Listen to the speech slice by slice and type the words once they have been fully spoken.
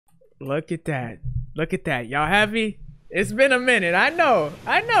Look at that. Look at that. Y'all happy? It's been a minute. I know.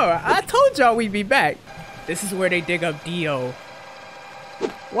 I told y'all we'd be back. This is where they dig up Dio.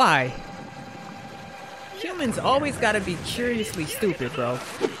 Why? Humans always gotta be curiously stupid, bro.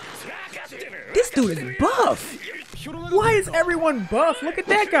 This dude is buff. Why is everyone buff? Look at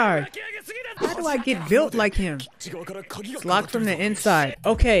that guy. How do I get built like him? It's locked from the inside.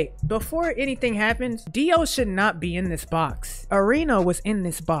 Okay, before anything happens, Dio should not be in this box. Arena was in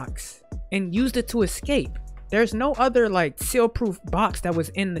this box and used it to escape. There's no other like seal-proof box that was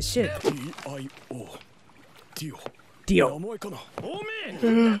in the ship. Dio.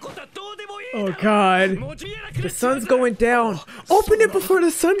 Oh god. The sun's going down. Open it before the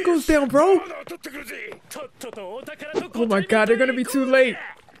sun goes down, bro. Oh my god, they're gonna be too late.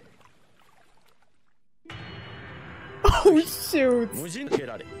 Oh shoot.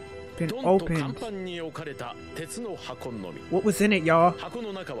 Been opened. What was in it, y'all?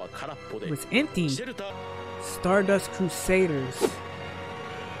 It was empty. Stardust Crusaders.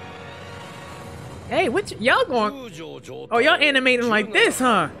 Hey, what y'all going? Oh, y'all animating like this,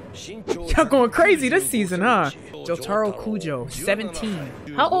 huh? Y'all going crazy this season, huh? Jotaro Kujo,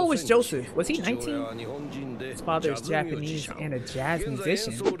 17. How old was Joseph? Was he 19? His father is Japanese and a jazz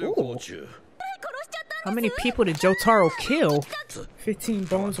musician. Ooh. How many people did Jotaro kill? 15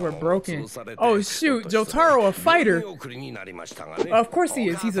 bones were broken. Oh shoot, Jotaro a fighter. Of course he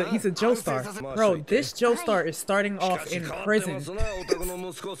is. He's a Joestar. Bro, this Joestar is starting off in prison.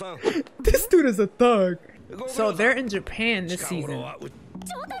 This dude is a thug. So they're in Japan this season.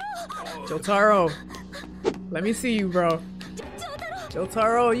 Jotaro. Let me see you, bro.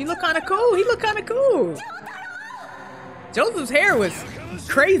 Jotaro, you look kind of cool. He look kind of cool. Joseph's hair was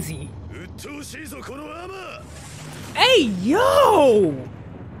crazy. Hey, yo!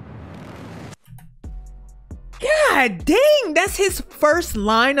 God dang, that's his first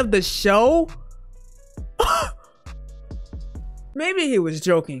line of the show? Maybe he was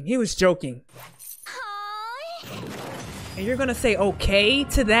joking. He was joking. And you're gonna say okay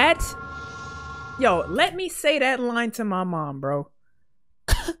to that? Yo, let me say that line to my mom, bro.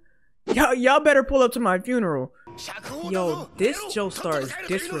 Y'all better pull up to my funeral. Yo, this Joestar is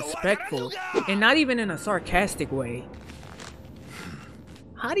disrespectful, and not even in a sarcastic way.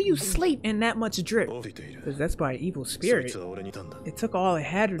 How do you sleep in that much drip? Because that's by an evil spirit. It took all it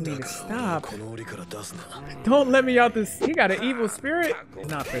had of me to stop. Don't let me out this. He got an evil spirit?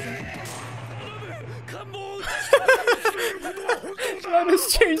 Not prison. Let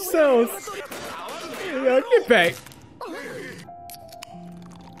us change cells. Yo, get back.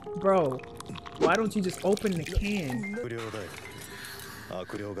 Bro. Why don't you just open the can?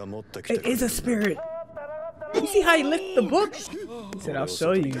 It is a spirit. You see how he lifted the book? He said, I'll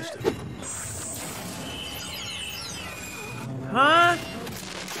show you. Huh?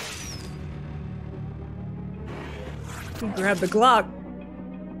 He grabbed the Glock.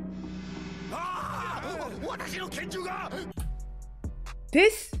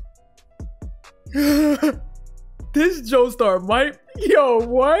 This? This Joestar might... Yo,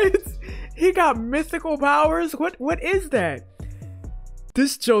 what? He got mystical powers? What is that?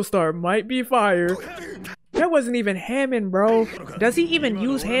 This Joestar might be fire. That wasn't even Hammond, bro. Does he even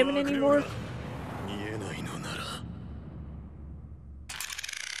use Hammond anymore?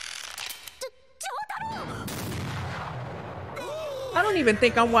 I don't even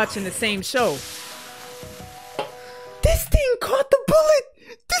think I'm watching the same show. This thing caught the bullet!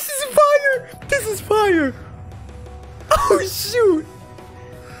 This is fire! This is fire! Oh shoot!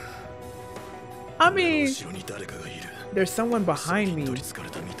 I mean, there's someone behind me.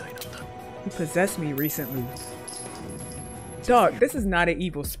 He possessed me recently. Dog, this is not an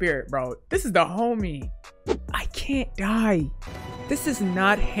evil spirit, bro. This is the homie. I can't die. This is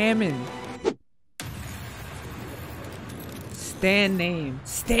not Hammond. Stand name.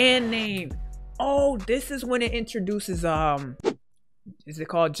 Stand name. Oh, this is when it introduces, is it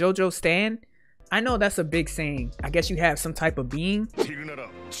called Jojo Stand? I know that's a big saying. I guess you have some type of being. Look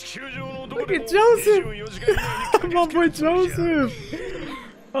at Joseph! My boy Joseph!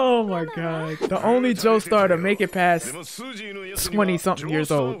 Oh my god. The only Joestar to make it past 20-something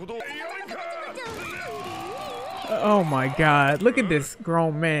years old. Oh my god. Look at this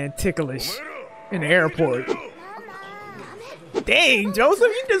grown man ticklish in the airport. Dang, Joseph,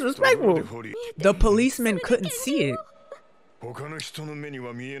 you disrespectful. The policeman couldn't see it.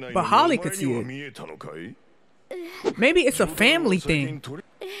 But Holly could see it. Maybe it's a family thing.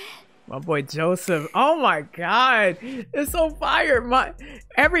 My boy Joseph. Oh my god. It's so fire.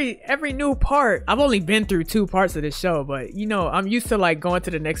 Every new part. I've only been through 2 parts of this show, but you know, I'm used to like going to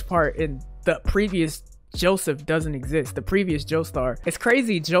the next part in the previous Joseph doesn't exist. The previous Joestar. It's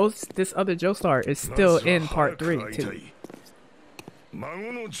crazy. This other Joestar is still in part 3 too.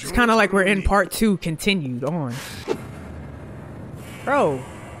 It's kind of like we're in part 2 continued on. Bro,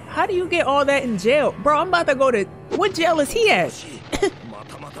 how do you get all that in jail? Bro, I'm about to go to... What jail is he at?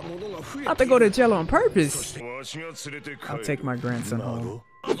 I'm about to go to jail on purpose. I'll take my grandson home.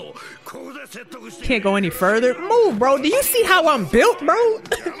 Can't go any further. Move, bro. Do you see how I'm built, bro?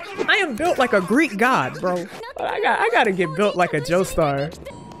 I am built like a Greek god, bro. But I gotta get built like a Joestar.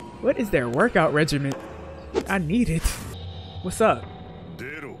 What is their workout regimen? I need it. What's up?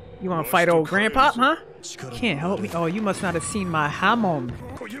 You wanna fight old grandpop, huh? Can't help me. Oh, you must not have seen my hamon.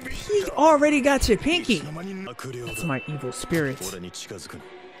 He already got your pinky. That's my evil spirit.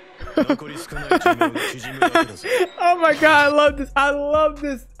 Oh my god, I love this. I love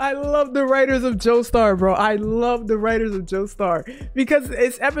this. I love the writers of Joestar, bro. I love the writers of Joestar because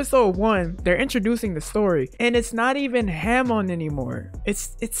it's episode 1. They're introducing the story and it's not even Hamon anymore.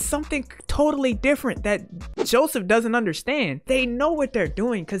 It's something totally different that Joseph doesn't understand. They know what they're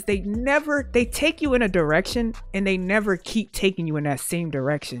doing because they take you in a direction and they never keep taking you in that same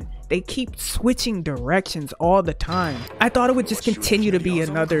direction. They keep switching directions all the time. I thought it would just continue to be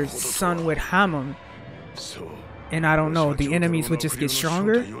another son with Hamon. And I don't know, the enemies would just get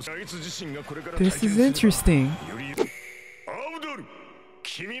stronger? This is interesting.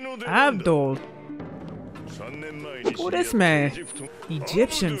 Avdol. Who this man?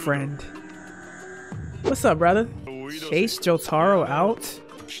 Egyptian friend. What's up, brother? Chase Jotaro out?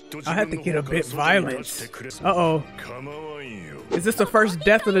 I had to get a bit violent. Uh-oh. Is this the first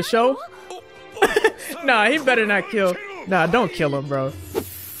death of the show? Nah, he better not kill. Nah, don't kill him, bro.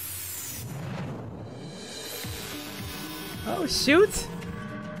 Oh, shoot.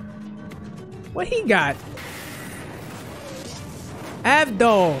 What he got?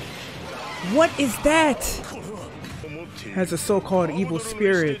 Avdol. What is that? Has a so-called evil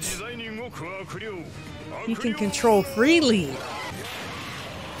spirit. He can control freely.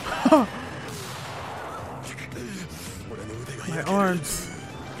 My arms.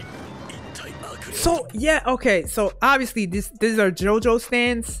 So yeah, okay, so obviously these are Jojo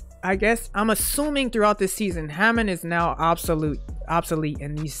stands, I guess. I'm assuming throughout this season Hamon is now obsolete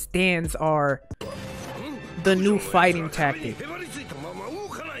and these stands are the new fighting tactic.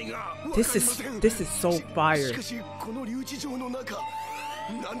 This is so fire.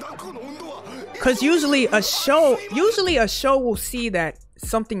 Cause usually a show will see that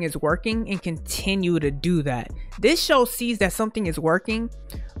something is working and continue to do that. This show sees that something is working,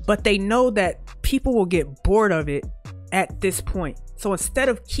 but they know that people will get bored of it at this point. So instead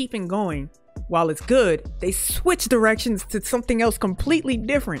of keeping going while it's good, they switch directions to something else completely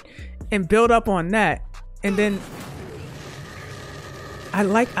different and build up on that. And then I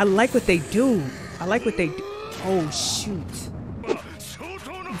like what they do. I like what they do. Oh shoot.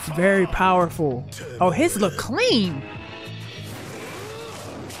 It's very powerful. Oh, his look clean.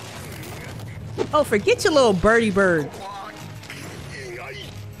 Oh, forget your little birdie bird.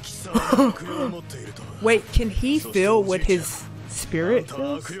 Wait, can he feel what his spirit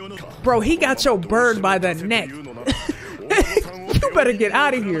feels? Bro, he got your bird by the neck. You better get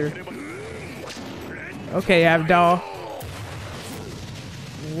out of here. Okay, Avdol.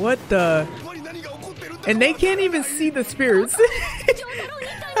 What the? And they can't even see the spirits.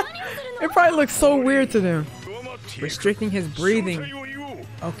 It probably looks so weird to them. Restricting his breathing.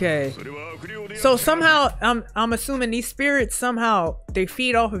 Okay. So somehow, I'm assuming these spirits somehow, they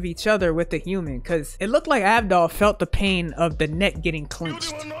feed off of each other with the human. Because it looked like Avdol felt the pain of the neck getting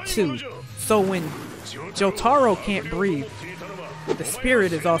clenched too. So when Jotaro can't breathe, the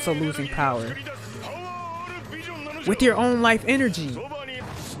spirit is also losing power. With your own life energy.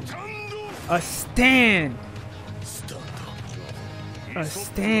 A stand. A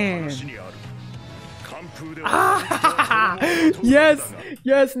stand. Ah, yes,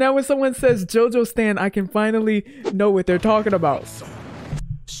 yes. Now when someone says JoJo stand, I can finally know what they're talking about.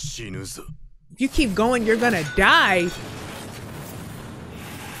 If you keep going, you're gonna die.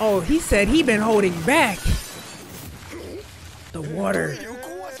 Oh, he said he been holding back. The water.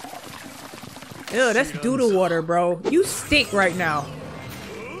 Ew, that's doodle water, bro. You stink right now.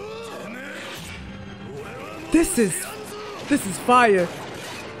 This is fire.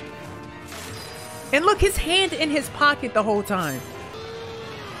 And look, his hand in his pocket the whole time.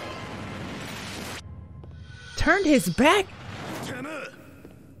 Turned his back?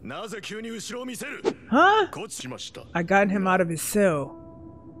 Huh? I got him out of his cell.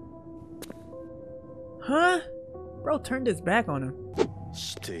 Huh? Bro turned his back on him.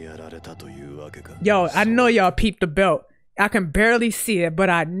 Yo, I know y'all peeped the belt. I can barely see it, but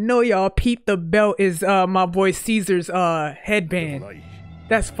I know y'all peep the belt is my boy Caesar's headband.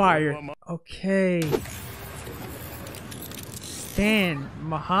 That's fire. Okay. Stan,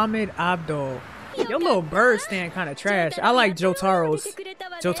 Muhammad Avdol. Your little bird stand kind of trash. I like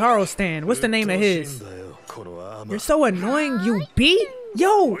Jotaro's stand. What's the name of his? You're so annoying, you beat?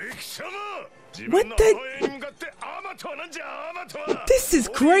 Yo! What the? This is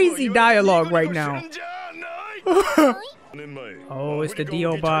crazy dialogue right now. Oh, it's the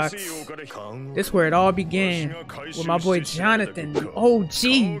Dio box. This is where it all began. With my boy Jonathan, the OG.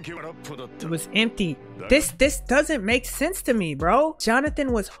 It was empty. This doesn't make sense to me, bro.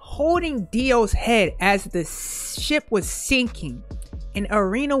 Jonathan was holding Dio's head as the ship was sinking. And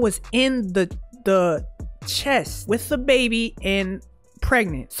Arena was in the chest with the baby and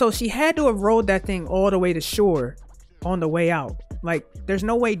pregnant. So she had to have rolled that thing all the way to shore on the way out. Like, there's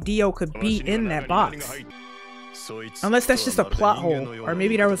no way Dio could be in that box. Unless that's just a plot hole. Or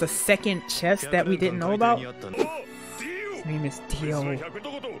maybe there was a second chest that we didn't know about. His name is Dio.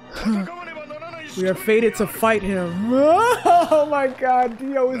 We are fated to fight him. Oh my god,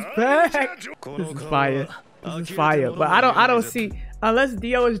 Dio is back. This is fire. This is fire. But I don't see, unless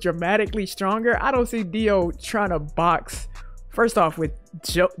Dio is dramatically stronger, I don't see Dio trying to box. First off with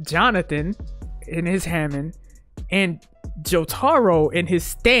Jonathan in his Hammond and Jotaro in his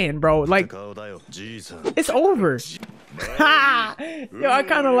stand, bro. Like, it's over. Yo, I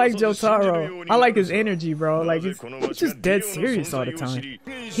kind of like Jotaro. I like his energy, bro. Like, he's just dead serious all the time.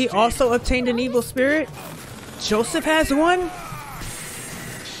 He also obtained an evil spirit. Joseph has one?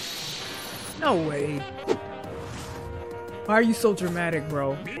 No way. Why are you so dramatic,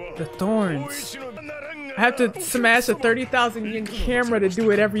 bro? The thorns. I have to smash a 30,000 yen camera to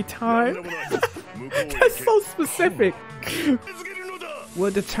do it every time. That's so specific.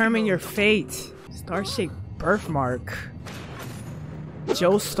 Will determine your fate. Star-shaped birthmark.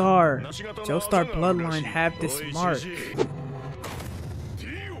 Joestar bloodline have this mark.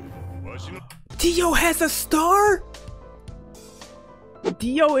 Dio has a star?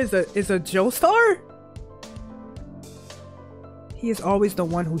 Dio is a Joestar? He is always the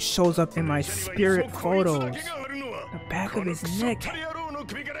one who shows up in my spirit photos. The back of his neck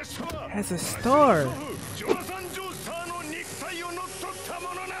has a star.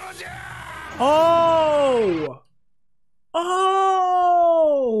 Oh!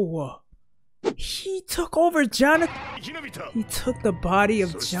 Oh! He took over Jonathan. He took the body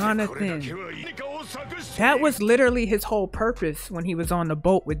of Jonathan. That was literally his whole purpose when he was on the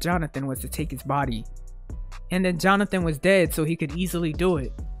boat with Jonathan, was to take his body. And then Jonathan was dead, so he could easily do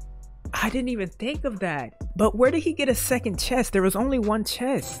it. I didn't even think of that. But where did he get a second chest? There was only one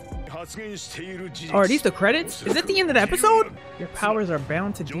chest. Oh, are these the credits? Is it the end of the episode? Your powers are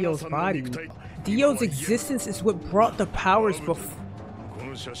bound to Dio's body. Dio's existence is what brought the powers before.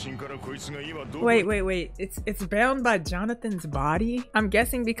 Wait. It's bound by Jonathan's body? I'm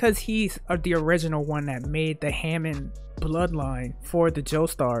guessing because he's the original one that made the Hammond bloodline for the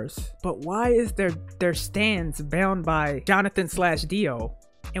Joestars. But why is their stands bound by Jonathan / Dio?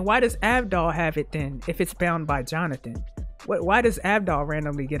 And why does Avdol have it then if it's bound by Jonathan? Why does Avdol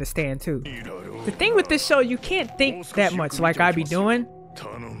randomly get a stand too? The thing with this show, you can't think that much like I be doing.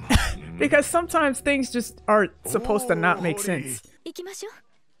 Because sometimes things just are supposed to not make sense.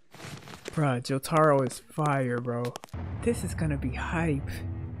 Bruh, Jotaro is fire, bro. This is gonna be hype.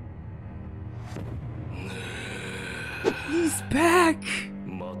 He's back!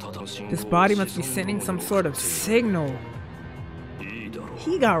 This body must be sending some sort of signal.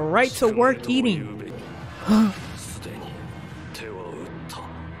 He got right to work eating.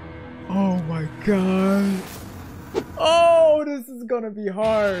 Oh my god. Oh, this is gonna be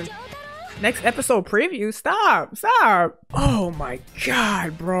hard. Next episode preview? Stop. Oh my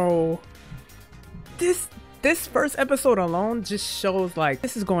god, bro. This first episode alone just shows like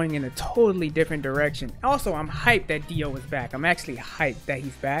this is going in a totally different direction. Also, I'm hyped that Dio is back. I'm actually hyped that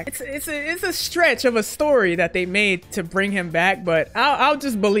he's back. It's a stretch of a story that they made to bring him back, but I'll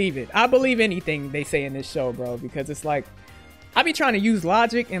just believe it. I believe anything they say in this show, bro, because it's like I be trying to use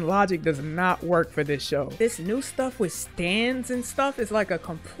logic and logic does not work for this show. This new stuff with stands and stuff is like a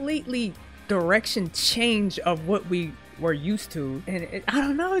completely direction change of what we were used to, and I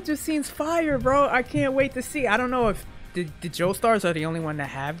don't know, it just seems fire, bro. I can't wait to see. I don't know if the Joestars are the only one that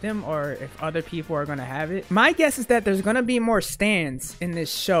have them or if other people are gonna have it. My guess is that there's gonna be more stands in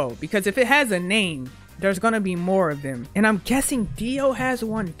this show because if it has a name, there's gonna be more of them, and I'm guessing Dio has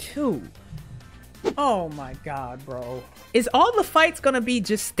one too. Oh my god, bro. Is all the fights gonna be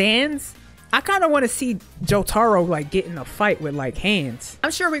just stands? I kind of want to see Jotaro like get in a fight with like hands.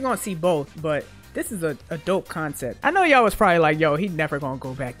 I'm sure we're gonna see both, but This is a dope concept. I know y'all was probably like, yo, he never gonna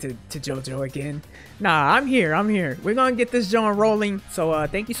go back to JoJo again. Nah, I'm here. We're gonna get this joint rolling. So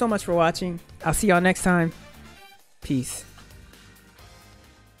thank you so much for watching. I'll see y'all next time. Peace.